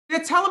They're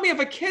telling me of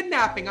a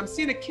kidnapping. I'm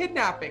seeing a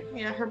kidnapping.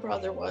 Yeah, her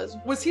brother was.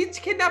 Was he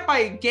kidnapped by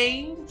a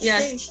gang?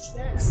 Yes.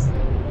 Yes.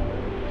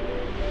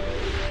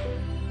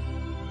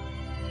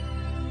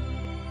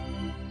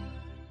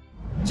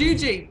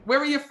 Gigi, where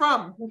are you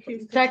from?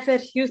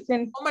 Texas,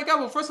 Houston. Oh my God.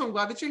 Well, first of all, I'm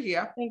glad that you're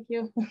here. Thank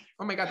you.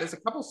 Oh my God, there's a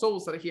couple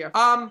souls that are here.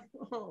 I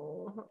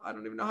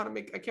don't even know how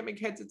to I can't make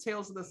heads or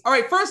tails of this. All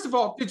right, first of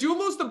all, did you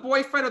lose the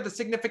boyfriend or the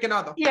significant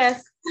other?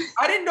 Yes.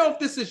 I didn't know if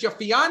this is your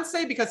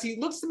fiance because he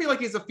looks to me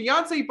like he's a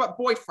fiance, but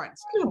boyfriend.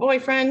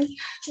 Boyfriend.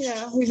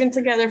 Yeah, we've been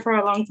together for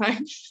a long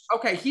time.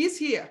 Okay, he's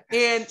here.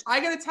 And I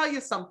gotta tell you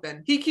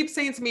something. He keeps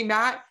saying to me,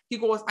 Matt, he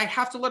goes, I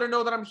have to let her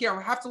know that I'm here.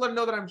 I have to let her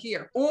know that I'm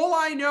here. All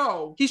I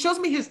know, he shows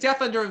me his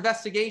death under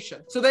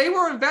investigation. So they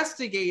were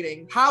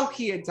investigating how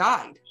he had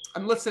died.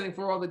 I'm listening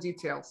for all the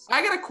details.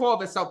 I gotta call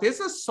this out.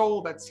 There's a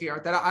soul that's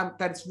here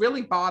that's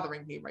really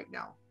bothering me right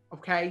now.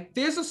 Okay,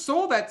 there's a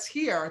soul that's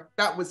here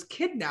that was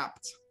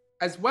kidnapped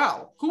as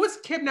well. Who was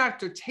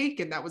kidnapped or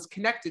taken that was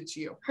connected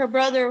to you? Her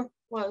brother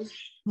was.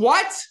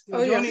 What?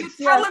 Oh, yeah.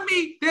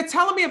 They're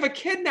telling me of a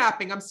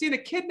kidnapping. I'm seeing a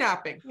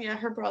kidnapping. Yeah,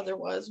 her brother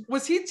was.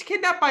 Was he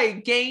kidnapped by a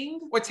gang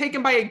or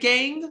taken by a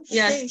gang?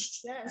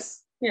 Yes.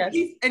 Yes. Yes.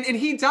 And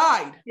he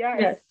died.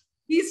 Yes.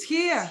 He's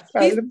here.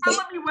 He's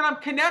telling me when I'm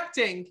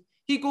connecting.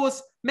 He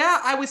goes,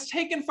 Matt, I was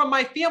taken from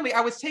my family.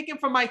 I was taken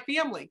from my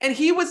family. And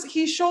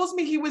he shows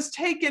me he was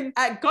taken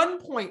at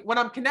gunpoint when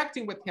I'm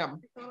connecting with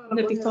him.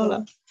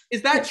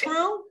 Is that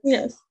true?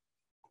 Yes.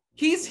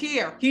 He's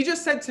here. He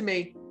just said to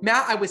me,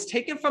 Matt, I was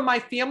taken from my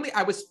family.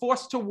 I was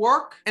forced to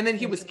work and then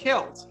he was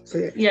killed.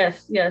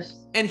 Yes.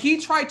 Yes. And he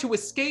tried to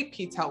escape,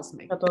 he tells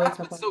me. That's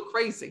what's so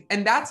crazy.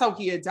 And that's how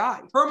he had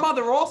died. Her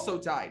mother also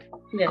died.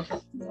 Yes.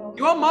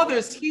 Your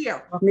mother's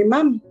here. My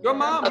mom. Your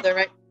mom. Mother,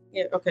 right?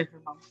 Yeah, okay, her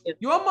mom. Yeah.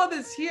 Your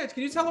mother's here.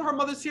 Can you tell her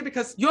mother's here?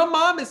 Because your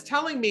mom is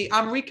telling me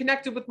I'm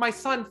reconnected with my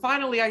son.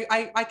 Finally,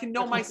 I can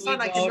know my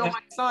son. I can know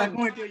my son.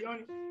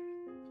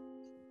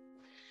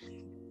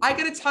 I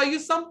gotta tell you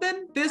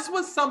something. This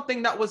was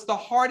something that was the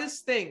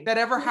hardest thing that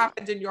ever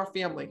happened in your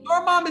family.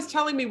 Your mom is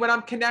telling me when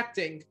I'm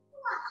connecting,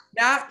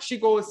 Nat, she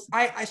goes,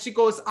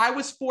 I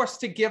was forced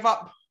to give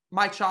up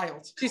my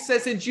child. She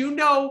says, and you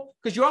know,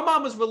 because your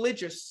mom was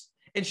religious.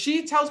 And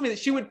she tells me that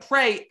she would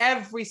pray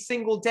every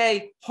single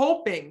day,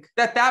 hoping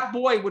that that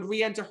boy would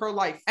re-enter her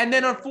life. And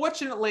then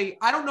unfortunately,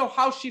 I don't know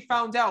how she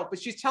found out,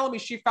 but she's telling me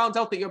she found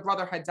out that your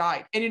brother had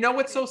died. And you know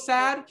what's so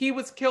sad? He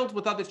was killed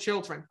with other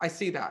children. I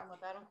see that.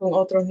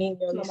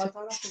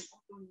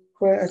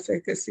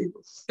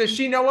 Does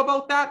she know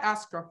about that?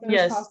 Ask her.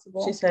 Yes,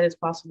 she said it's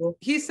possible.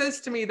 He says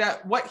to me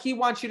that what he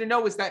wants you to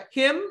know is that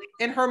him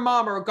and her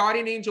mom are a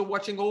guardian angel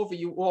watching over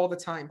you all the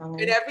time.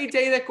 And every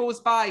day that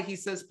goes by, he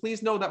says,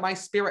 please know that my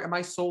spirit and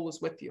my soul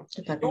is with you.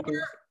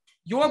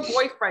 Your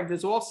boyfriend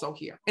is also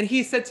here. And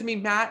he said to me,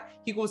 Matt,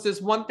 he goes,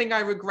 there's one thing I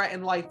regret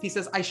in life. He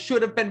says, I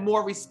should have been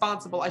more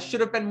responsible. I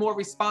should have been more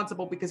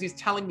responsible because he's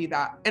telling me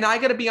that. And I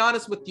got to be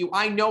honest with you.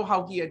 I know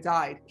how he had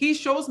died. He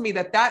shows me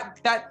that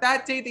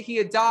day that he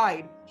had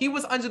died, he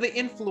was under the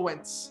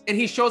influence and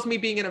he shows me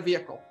being in a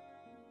vehicle.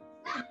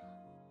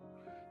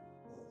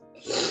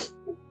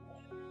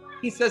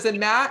 He says, and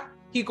Matt,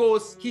 he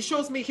goes, he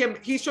shows me him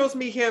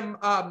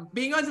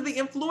being under the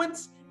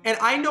influence. And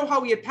I know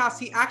how he had passed.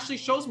 He actually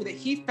shows me that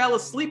he fell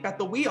asleep at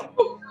the wheel.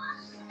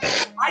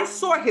 I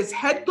saw his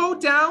head go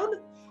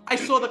down. I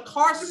saw the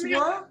car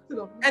swerve.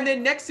 And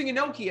then next thing you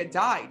know, he had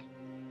died.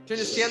 Do you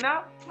understand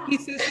that? He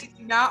says,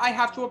 now I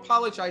have to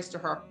apologize to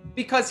her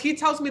because he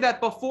tells me that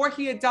before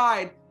he had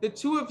died, the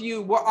two of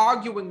you were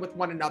arguing with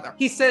one another.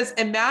 He says,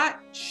 and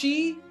Matt,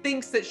 she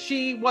thinks that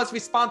she was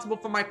responsible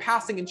for my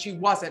passing and she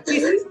wasn't. He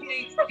says to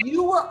me,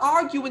 you were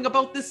arguing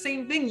about the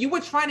same thing. You were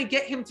trying to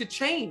get him to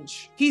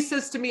change. He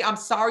says to me, I'm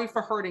sorry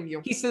for hurting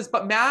you. He says,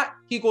 but Matt,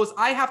 he goes,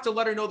 I have to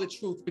let her know the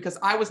truth because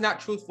I was not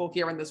truthful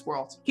here in this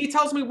world. He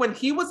tells me when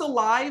he was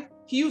alive,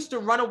 he used to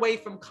run away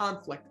from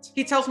conflict.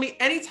 He tells me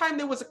anytime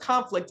there was a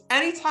conflict,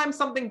 anytime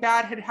something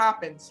bad had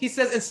happened, he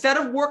says, instead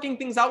of working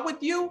things out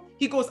with you,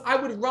 he goes, I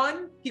would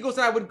run. He goes,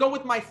 and I would go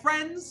with my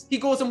friends. He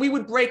goes, and we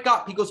would break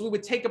up. He goes, we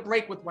would take a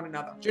break with one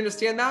another. Do you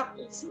understand that?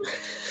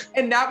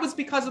 And that was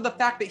because of the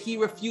fact that he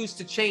refused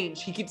to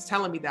change. He keeps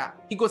telling me that.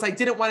 He goes, I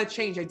didn't want to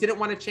change. I didn't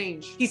want to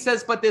change. He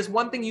says, but there's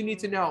one thing you need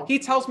to know. He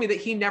tells me that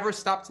he never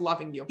stopped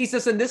loving you. He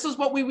says, and this is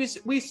what we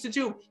used to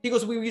do. He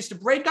goes, we used to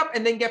break up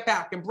and then get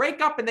back and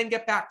break up and then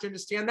get back. Do you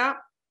understand that?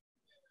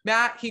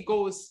 Matt, he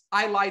goes,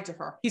 I lied to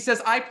her. He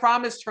says, I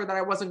promised her that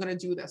I wasn't going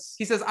to do this.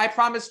 He says, I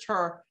promised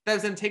her that I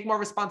was going to take more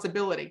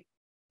responsibility.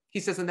 He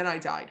says, and then I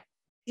died.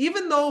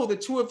 Even though the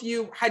two of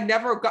you had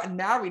never gotten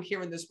married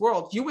here in this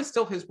world, you were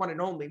still his one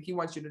and only. He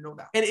wants you to know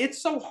that. And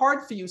it's so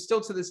hard for you still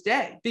to this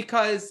day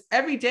because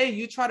every day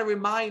you try to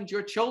remind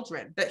your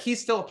children that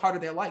he's still a part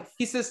of their life.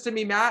 He says to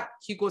me, Matt,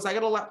 he goes, I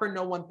got to let her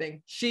know one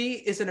thing. She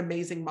is an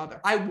amazing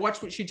mother. I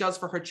watch what she does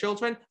for her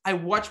children. I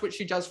watch what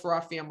she does for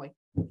our family.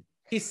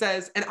 He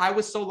says, and I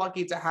was so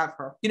lucky to have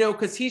her, you know,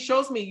 because he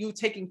shows me you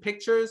taking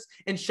pictures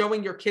and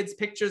showing your kids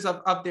pictures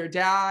of their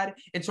dad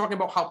and talking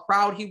about how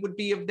proud he would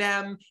be of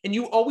them. And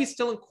you always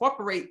still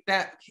incorporate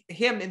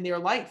him in their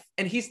life.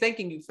 And he's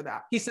thanking you for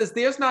that. He says,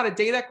 there's not a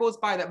day that goes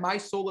by that my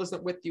soul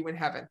isn't with you in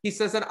heaven. He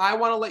says, and I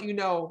want to let you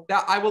know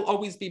that I will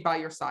always be by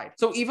your side.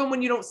 So even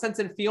when you don't sense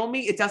and feel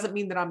me, it doesn't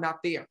mean that I'm not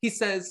there. He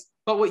says,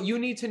 but what you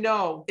need to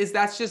know is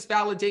that's just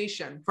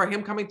validation for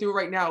him coming through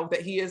right now,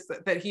 that he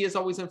is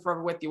always in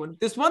forever with you. And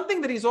there's one thing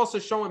that he's also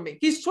showing me.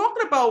 He's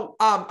talking about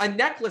a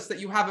necklace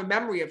that you have a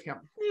memory of him.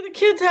 The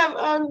kids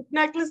have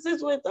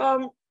necklaces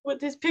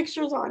with his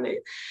pictures on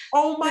it.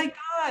 Oh my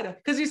God.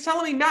 Because he's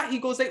telling me, Matt, he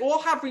goes, they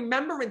all have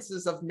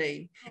remembrances of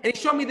me. And he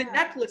showed me the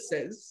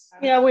necklaces.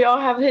 Yeah, we all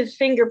have his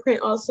fingerprint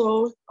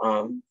also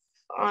on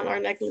our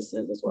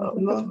necklaces as well.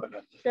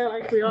 Yeah,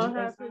 like we all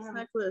have his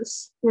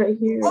necklace right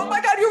here. Oh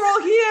my God, you're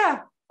all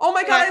here. Oh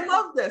my God, I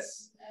love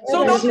this.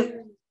 So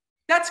no,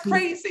 that's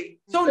crazy.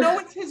 So no,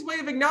 it's his way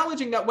of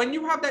acknowledging that when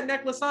you have that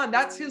necklace on,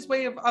 that's his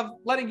way of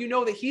letting you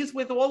know that he's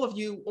with all of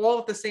you all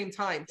at the same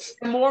time.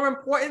 And more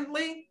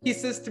importantly, he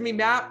says to me,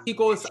 Matt, he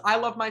goes, I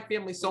love my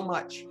family so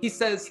much. He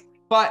says,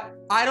 but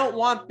I don't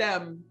want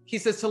them, he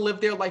says, to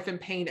live their life in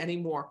pain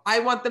anymore. I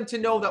want them to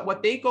know that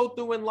what they go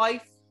through in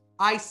life,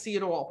 I see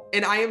it all.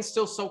 And I am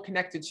still so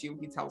connected to you,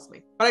 he tells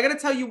me. But I got to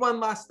tell you one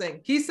last thing.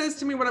 He says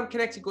to me when I'm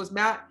connected, he goes,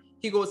 Matt,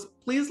 he goes,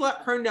 please let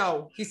her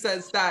know, he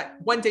says, that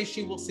one day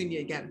she will see me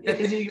again. That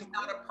this is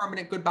not a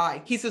permanent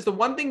goodbye. He says, the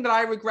one thing that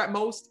I regret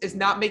most is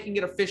not making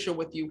it official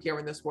with you here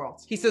in this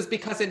world. He says,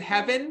 because in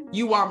heaven,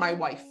 you are my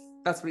wife.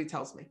 That's what he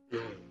tells me.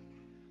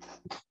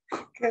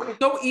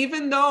 So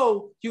even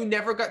though you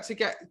never got to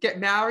get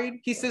married,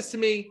 he says to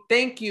me,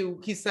 thank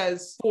you, he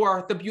says,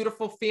 for the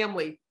beautiful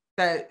family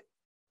that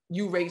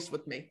you raised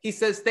with me. He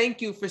says,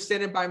 thank you for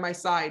standing by my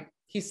side.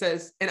 He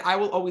says, and I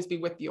will always be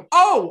with you.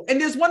 Oh,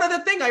 and there's one other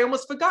thing I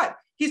almost forgot.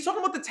 He's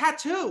talking about the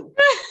tattoo.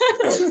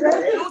 He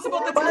knows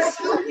about the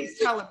tattoo, he's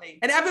telling me.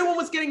 And everyone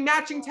was getting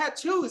matching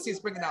tattoos he's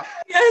bringing up.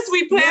 Yes,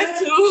 we plan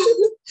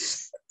to.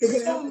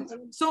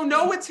 So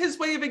no, it's his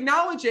way of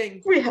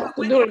acknowledging. We have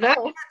to do it now.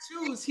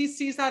 Tattoos, he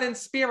sees that in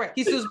spirit.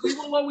 He says, we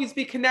will always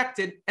be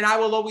connected and I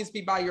will always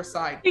be by your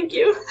side. Thank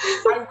you.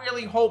 I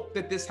really hope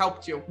that this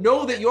helped you.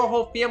 Know that your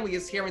whole family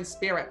is here in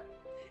spirit.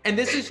 And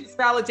this is just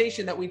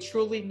validation that we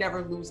truly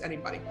never lose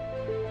anybody.